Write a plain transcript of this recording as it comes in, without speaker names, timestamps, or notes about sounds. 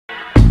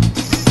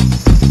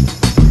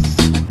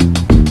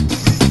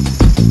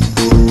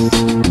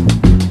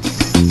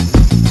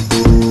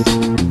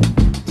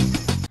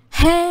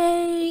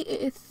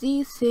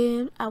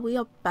ZeeSims, and we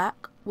are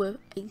back with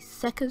a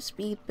second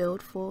speed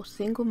build for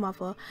single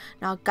mother.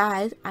 Now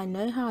guys, I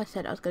know how I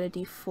said I was going to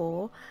do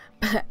 4,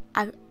 but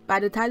by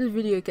the time this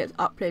video gets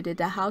uploaded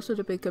the house would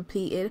have been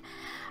completed.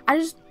 I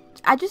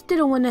just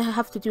didn't want to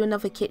have to do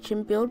another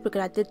kitchen build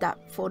because I did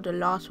that for the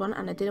last one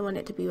and I didn't want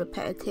it to be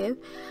repetitive.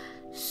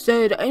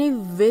 So the only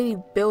really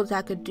builds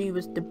I could do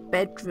was the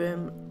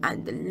bedroom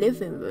and the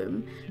living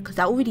room because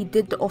I already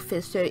did the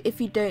office. So if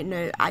you don't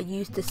know, I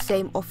used the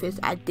same office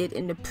I did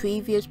in the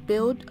previous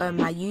build,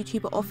 my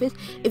YouTuber office.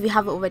 If you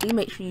haven't already,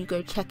 make sure you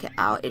go check it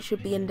out. It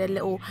should be in the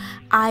little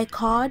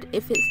iCard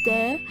if it's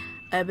there.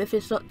 If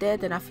it's not there,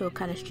 then I feel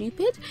kind of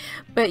stupid.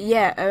 But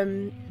yeah,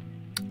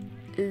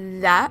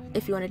 that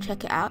if you want to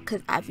check it out,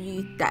 because I've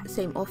used that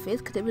same office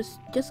because it was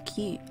just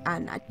cute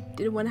and I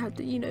didn't want to have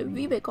to, you know,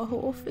 remake a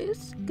whole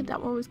office because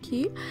that one was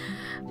cute.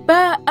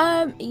 But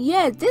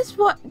yeah, this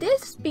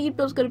speed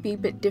build is going to be a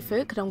bit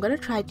different because I'm going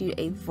to try to do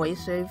a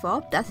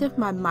voiceover. That's if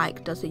my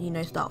mic doesn't, you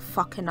know, start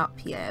fucking up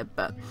here.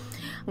 But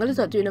I'm going to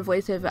start doing a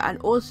voiceover. And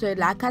also,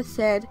 like I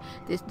said,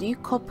 this new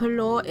copper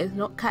law is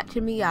not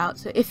catching me out.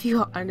 So if you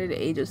are under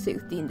the age of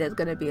 16, there's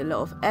going to be a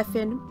lot of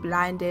effing,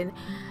 blinding,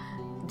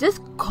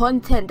 just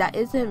content that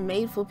isn't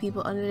made for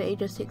people under the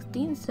age of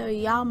 16. So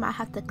y'all might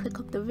have to click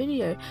off the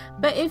video.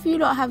 But if you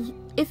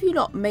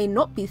lot may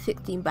not be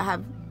 16 but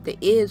have the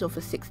ears of a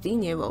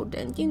 16-year-old,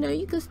 then you know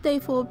you can stay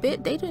for a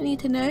bit. They don't need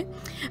to know.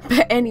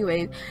 But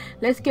anyways,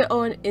 let's get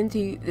on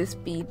into the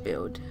speed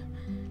build.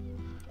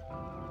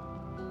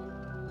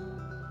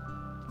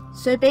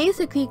 So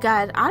basically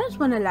guys, I just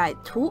want to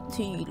like talk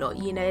to you lot,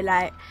 you know,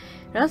 like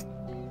just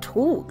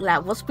talk,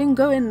 like what's been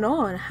going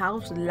on,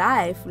 how's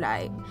life,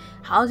 like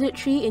how's it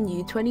treating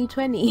you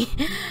 2020.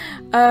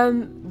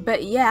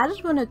 But yeah, I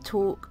just want to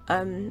talk.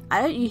 I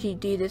don't usually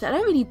do this. I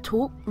don't really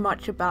talk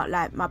much about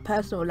like my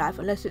personal life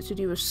unless it's to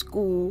do with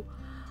school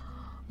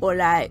or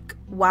like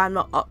why I'm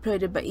not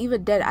uploaded, but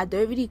even then I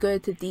don't really go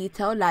into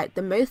detail. Like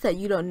the most that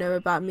you don't know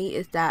about me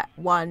is that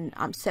 1,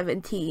 I'm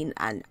 17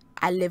 and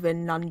I live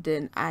in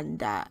London and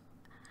that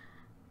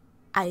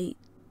I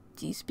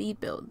do speed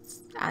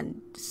builds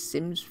and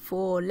Sims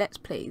 4 let's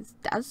plays.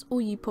 That's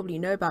all you probably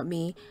know about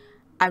me,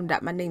 and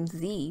that my name's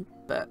Z,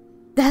 but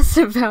that's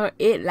about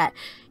it. Like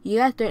you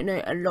guys don't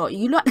know a lot.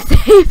 You lot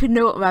don't even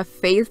know what my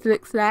face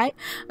looks like.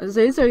 I'm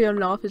so sorry I'm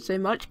laughing so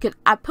much because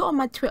I put on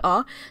my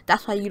Twitter,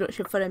 that's why you lot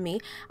should follow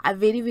me. I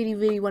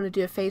really want to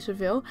do a face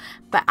reveal,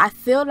 but I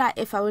feel like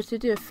if I was to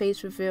do a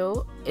face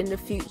reveal in the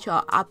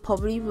future, I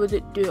probably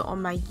wouldn't do it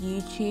on my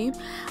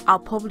YouTube. I'll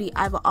probably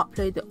either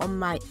upload it on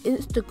my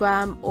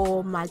Instagram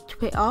or my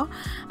Twitter.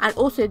 And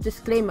also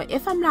disclaimer,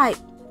 if I'm like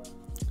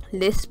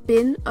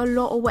lisping a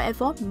lot or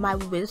whatever, my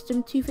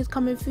wisdom tooth is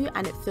coming through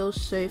and it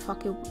feels so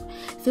fucking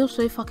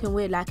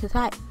weird. Like it's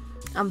like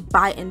I'm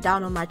biting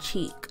down on my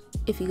cheek,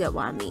 if you get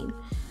what I mean.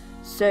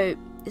 So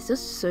it's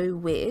just so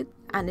weird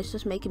and it's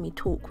just making me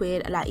talk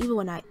weird. Like even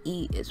when I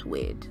eat, it's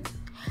weird.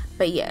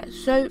 But yeah,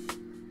 so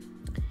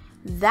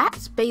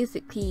that's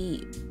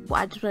basically what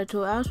I just want to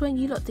talk. I just want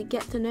you lot to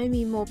get to know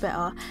me more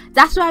better.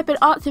 That's why I've been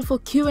asking for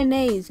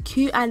Q&A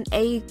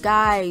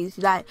guys.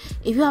 Like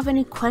if you have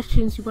any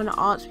questions you want to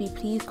ask me,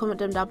 please comment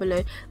them down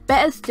below.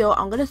 Better still,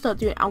 I'm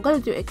gonna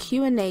do a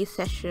Q&A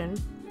session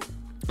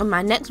on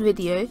my next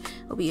video.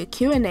 It'll be a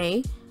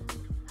Q&A,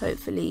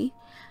 hopefully.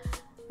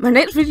 My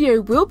next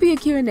video will be a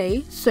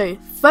Q&A, so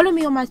follow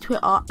me on my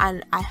Twitter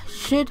and I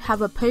should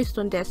have a post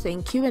on there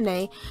saying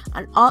Q&A,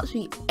 and ask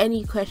me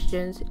any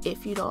questions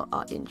if you lot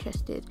are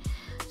interested.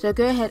 So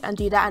go ahead and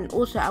do that, and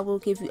also I will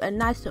give you a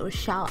nice little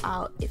shout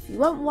out if you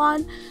want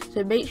one.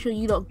 So make sure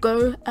you lot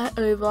go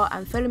over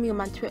and follow me on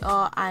my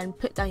Twitter and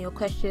put down your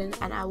questions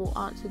and I will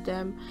answer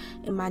them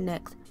in my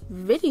next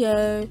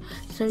video.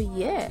 So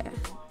yeah.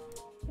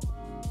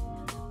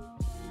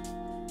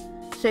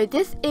 So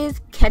this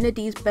is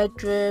Kennedy's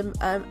bedroom.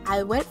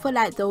 I went for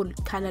like the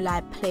kind of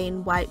like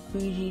plain white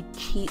bougie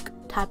chic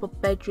type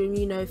of bedroom,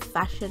 you know,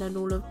 fashion and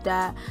all of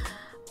that.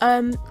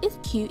 It's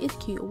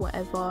cute or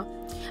whatever.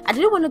 I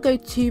didn't want to go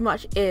too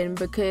much in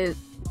because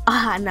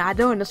nah, I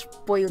don't want to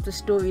spoil the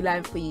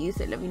storyline for you,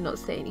 so let me not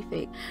say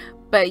anything.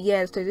 But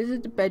yeah, so this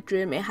is the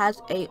bedroom. It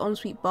has a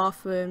ensuite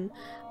bathroom,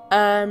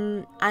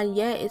 and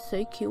yeah, it's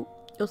so cute.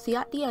 You'll see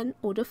at the end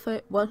all the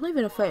photo. Well, it's not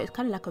even a photo, it's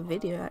kind of like a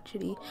video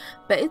actually,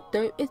 but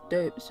it's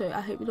dope. So I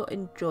hope you lot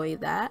enjoy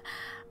that.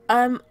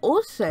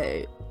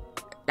 Also,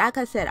 like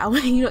I said, I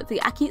want you lot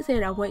to, I keep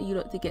saying I want you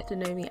lot to get to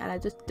know me and I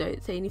just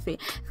don't say anything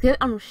because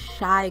I'm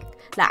shy.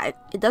 Like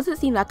it doesn't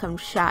seem like I'm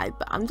shy,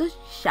 but I'm just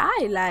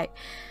shy. Like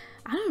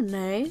I don't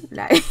know,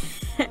 like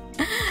I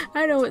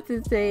don't know what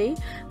to say.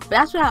 But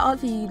that's why I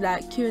answer you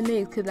like Q&As,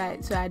 because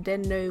like so I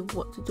then know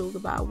what to talk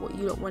about, what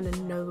you don't want to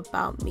know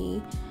about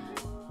me.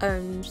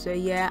 So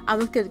yeah, I'm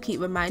just gonna keep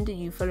reminding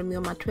you, follow me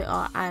on my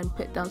Twitter and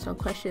put down some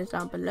questions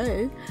down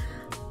below.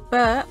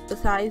 But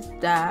besides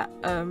that,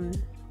 I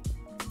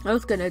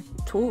was gonna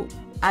talk.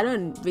 I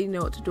don't really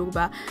know what to talk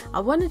about. I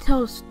want to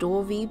tell a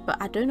story,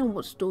 but I don't know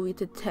what story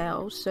to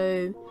tell.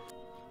 So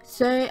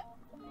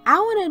I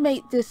want to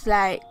make this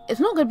like, it's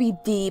not going to be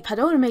deep, I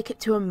don't want to make it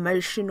too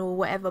emotional or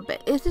whatever,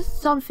 but it's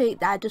just something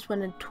that I just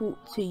want to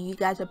talk to you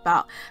guys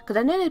about, because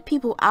I know there's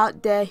people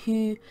out there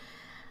who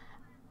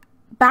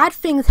bad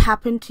things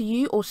happen to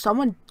you, or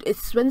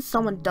it's when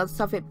someone does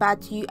something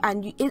bad to you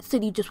and you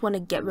instantly just want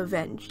to get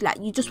revenge, like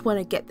you just want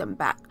to get them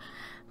back.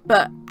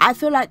 But I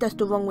feel like that's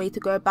the wrong way to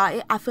go about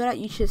it. I feel like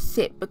you should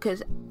sit,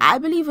 because I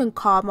believe in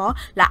karma.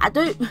 Like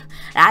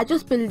I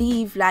just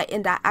believe like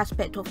in that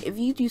aspect of, if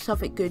you do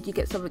something good, you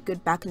get something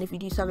good back, and if you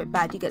do something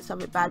bad, you get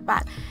something bad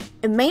back.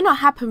 It may not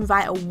happen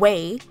right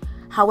away,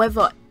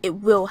 however it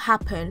will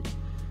happen.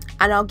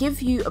 And I'll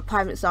give you a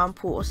prime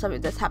example of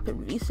something that's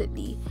happened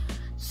recently.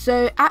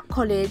 So at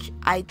college,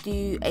 I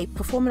do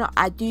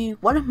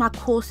one of my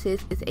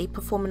courses is a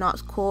performing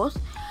arts course.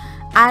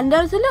 And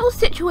there was a little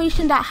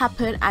situation that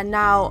happened, and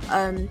now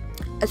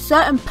a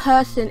certain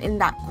person in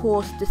that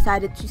course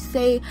decided to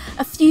say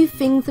a few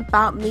things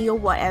about me or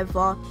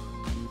whatever,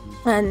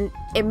 and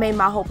it made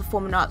my whole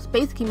performing arts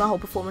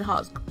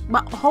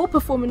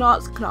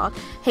class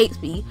hates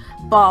me,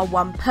 bar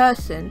one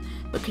person,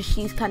 because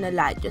she's kind of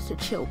like just a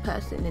chill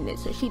person in it,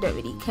 so she don't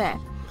really care.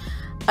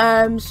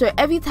 So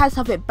every time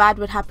something bad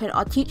would happen,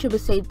 our teacher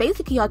would say,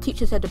 basically our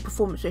teacher said the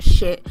performance was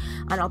shit,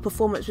 and our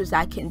performance was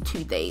like in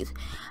 2 days.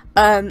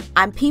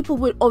 And people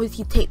would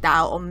obviously take that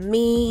out on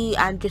me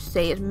and just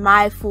say it's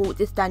my fault,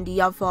 this, that and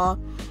the other.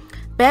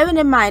 Bearing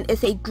in mind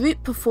it's a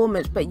group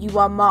performance, but you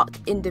are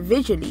marked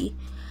individually.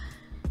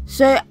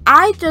 So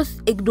I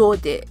just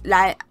ignored it.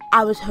 Like,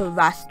 I was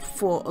harassed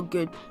for a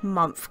good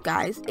month,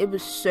 guys. It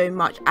was so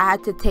much. I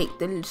had to take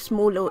the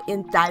small little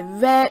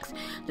indirects,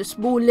 the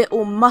small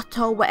little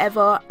mutter,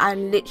 whatever,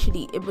 and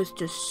literally it was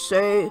just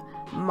so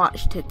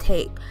much to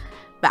take.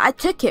 But I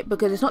took it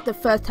because it's not the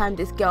first time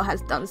this girl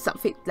has done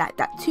something like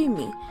that to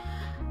me.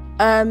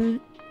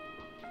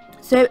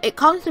 So it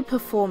comes to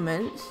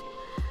performance,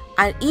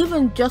 and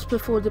even just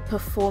before the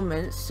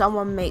performance,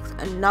 someone makes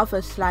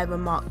another sly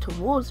remark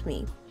towards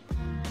me.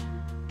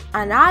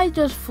 And I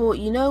just thought,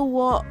 you know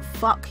what,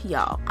 fuck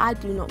y'all, I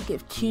do not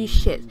give two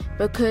shits,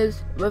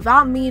 because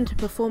without me into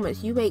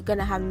performance, you ain't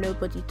gonna have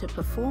nobody to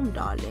perform,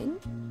 darling.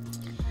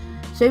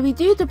 So we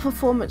do the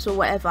performance or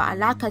whatever, and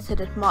like I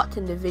said, it's marked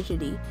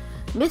individually.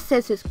 Miss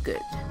says it's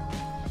good.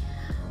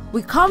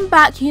 We come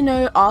back, you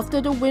know,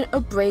 after the winter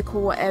break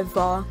or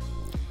whatever,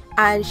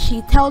 and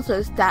she tells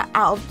us that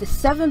out of the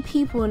 7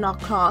 people in our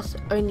class,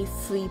 only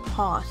 3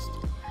 passed.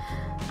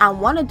 And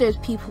one of those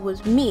people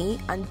was me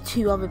and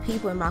 2 other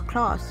people in my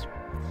class.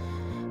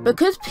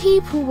 Because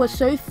people were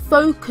so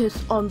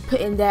focused on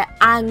putting their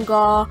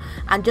anger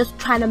and just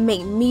trying to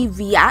make me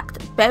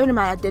react, bearing in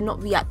mind I did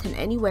not react in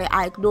any way,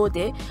 I ignored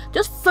it,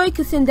 just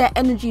focusing their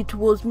energy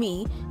towards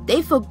me,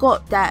 they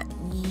forgot that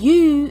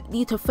you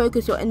need to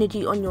focus your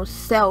energy on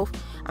yourself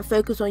and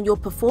focus on your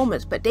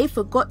performance. But they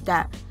forgot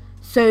that.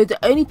 So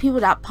the only people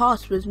that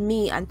passed was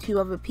me and 2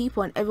 other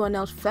people, and everyone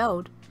else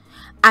failed.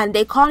 And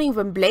they can't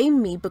even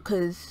blame me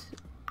because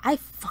I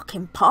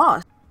fucking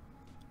passed.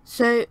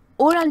 So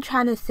all I'm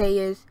trying to say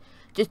is,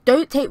 just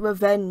don't take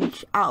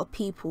revenge out of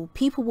people.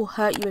 People will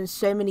hurt you in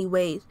so many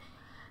ways.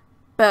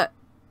 But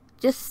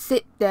just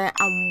sit there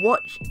and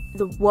watch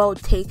the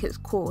world take its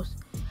course.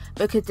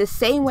 Because the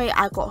same way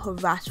I got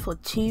harassed for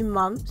 2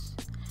 months,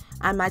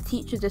 and my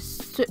teacher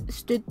just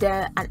stood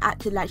there and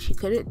acted like she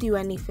couldn't do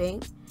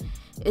anything,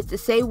 it's the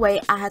same way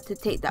I had to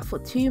take that for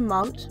 2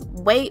 months,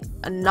 wait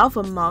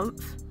another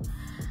month,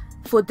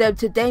 for them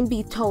to then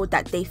be told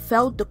that they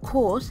failed the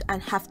course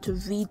and have to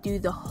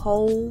redo the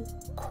whole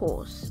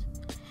course.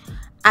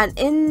 And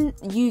in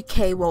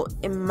UK, well,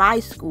 in my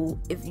school,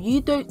 if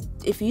you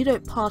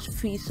don't pass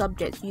 3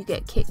 subjects, you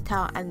get kicked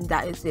out, and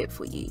that is it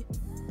for you.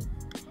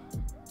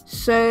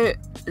 So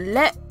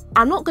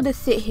I'm not gonna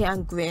sit here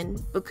and grin,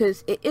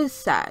 because it is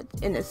sad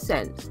in a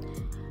sense,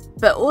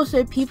 but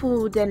also people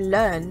will then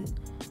learn.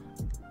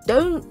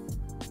 Don't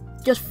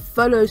just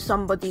follow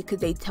somebody because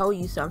they tell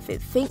you something.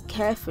 Think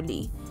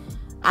carefully.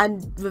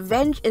 And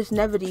revenge is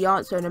never the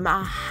answer, no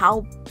matter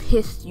how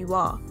pissed you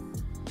are.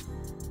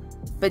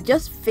 But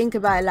just think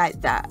about it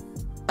like that.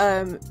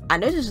 I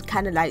know this is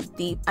kind of like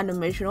deep and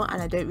emotional,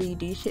 and I don't really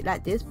do shit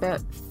like this,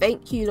 but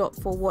thank you lot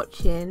for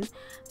watching,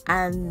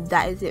 and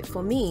that is it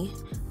for me,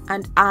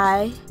 and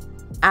I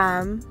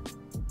am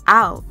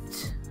out.